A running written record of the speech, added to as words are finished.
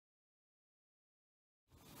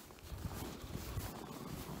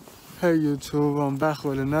Hey YouTube, I'm back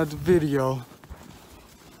with another video.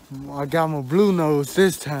 I got my blue nose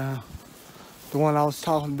this time. The one I was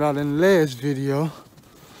talking about in the last video.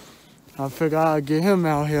 I figured I'd get him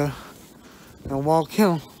out here and walk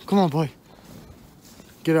him. Come on, boy.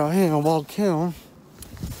 Get out here and walk him.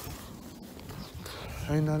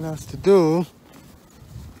 Ain't nothing else to do.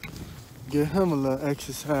 Get him a little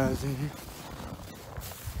exercise in.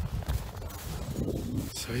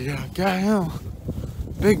 So yeah, I got him.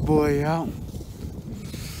 Big boy out.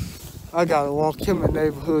 I gotta walk him in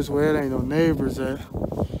neighborhoods where it ain't no neighbors at,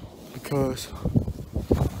 because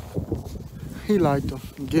he like to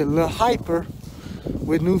get a little hyper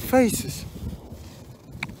with new faces.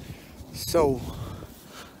 So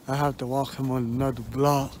I have to walk him on another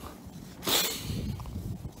block.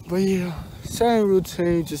 But yeah, same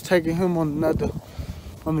routine, just taking him on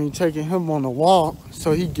taking him on a walk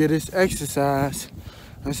so he get his exercise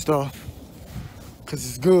and stuff. Cause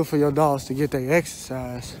it's good for your dogs to get their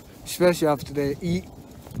exercise, especially after they eat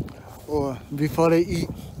or before they eat.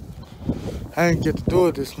 I didn't get to do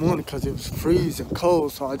it this morning because it was freezing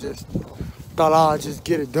cold, so I just thought I'd just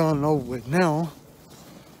get it done and over with now.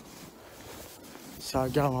 So I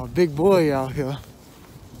got my big boy out here.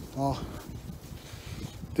 Oh,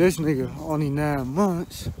 this nigga only 9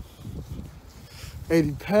 months,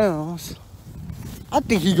 80 pounds. I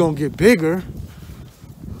think he gonna get bigger.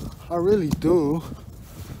 I really do.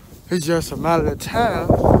 It's just a matter of time.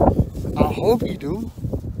 I hope he do.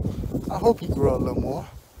 I hope he grow a little more.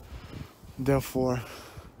 Therefore,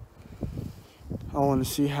 I want to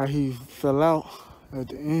see how he fell out at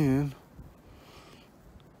the end.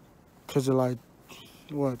 Cause of like,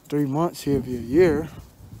 what, 3 months, he'll be a year.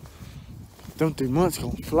 Them 3 months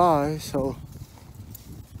gonna fly. So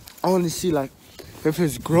I want to see like if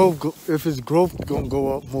his growth gonna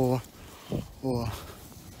go up more, or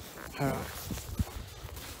how.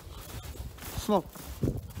 Smoke.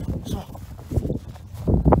 Say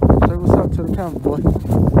what's up to the camera, boy.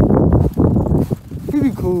 He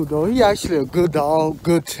be cool though. He actually a good dog,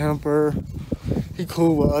 good temper. He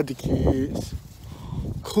cool with other kids.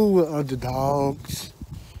 Cool with other dogs.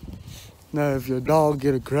 Now if your dog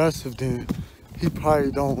get aggressive, then he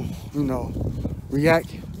probably don't,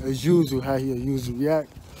 react as usual how he'll usually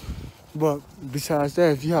react. But besides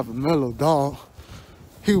that, if you have a mellow dog,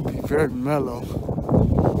 he'll be very mellow.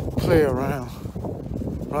 Play around,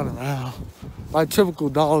 run around, like typical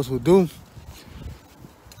dogs would do.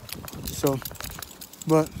 So,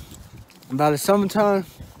 but by the summertime,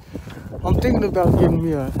 I'm thinking about getting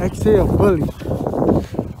me an XL bully.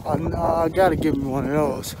 I gotta get me one of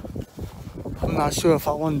those. I'm not sure if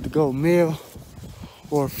I wanted to go male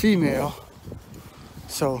or female.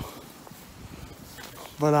 So,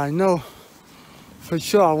 but I know for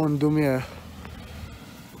sure I want to do me a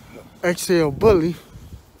XL bully.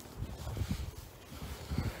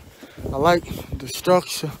 I like the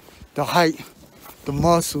structure, the height, the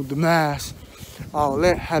muscle, the mass, all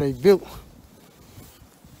that, how they built.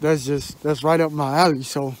 That's right up my alley.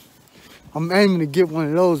 So I'm aiming to get one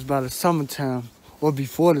of those by the summertime or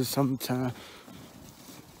before the summertime.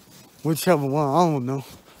 Whichever one, I don't know.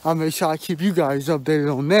 I'll make sure I keep you guys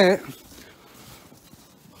updated on that.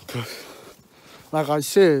 Cause like I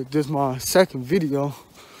said, this is my second video.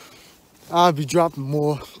 I'll be dropping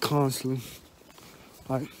more constantly.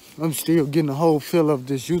 Like, I'm still getting the whole feel of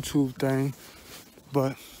this YouTube thing.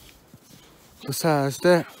 But besides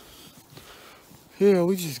that, yeah,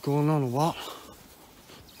 we just going on a walk.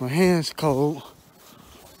 My hands cold.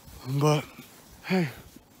 But hey,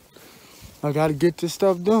 I gotta get this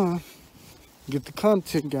stuff done. Get the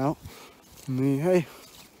content out. I mean, hey.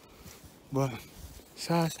 But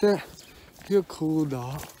besides that, you're a cool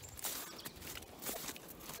dog.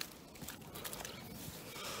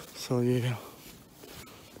 So yeah.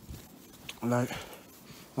 Like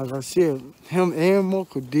I said, him and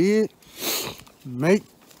Mocha did make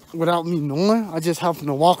without me knowing. I just happened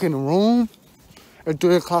to walk in the room at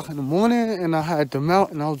 3 o'clock in the morning, and I had them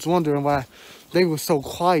out, and I was wondering why they were so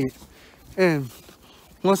quiet. And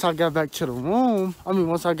once I got back to the room,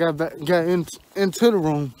 once I got into the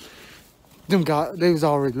room, they was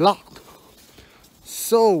already locked.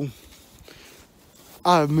 So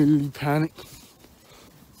I immediately panicked.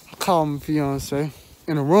 I called my fiance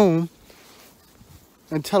in the room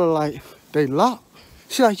and tell her like they locked.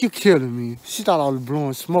 She like, you killing me. She thought I was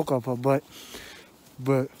blowing smoke up her butt.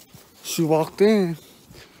 But she walked in,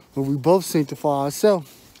 but we both seen it for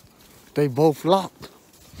ourselves. They both locked.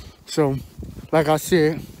 So, like I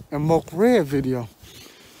said in Mocha Red video,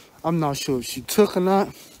 I'm not sure if she took or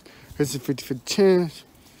not. It's a 50-50 chance.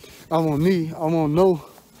 I won't know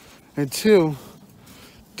until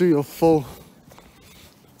 3 or 4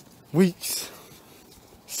 weeks.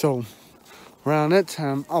 So around that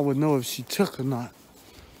time, I would know if she took or not.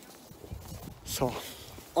 So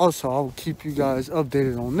also, I will keep you guys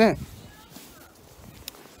updated on that.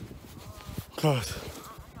 Because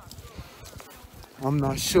I'm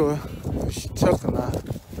not sure if she took or not.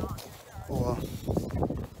 Or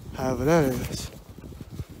however that is.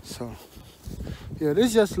 So, yeah, this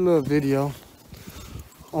is just a little video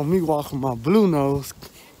on me walking my blue nose.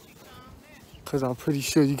 Because I'm pretty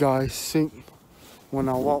sure you guys think when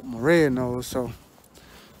I walk my red nose. So,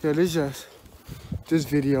 yeah, this is just this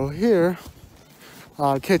video here.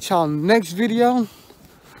 I'll catch y'all in the next video.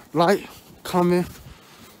 Like, comment,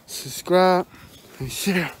 subscribe, and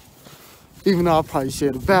share. Even though I'll probably share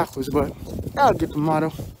it backwards, but I'll get the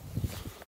motto.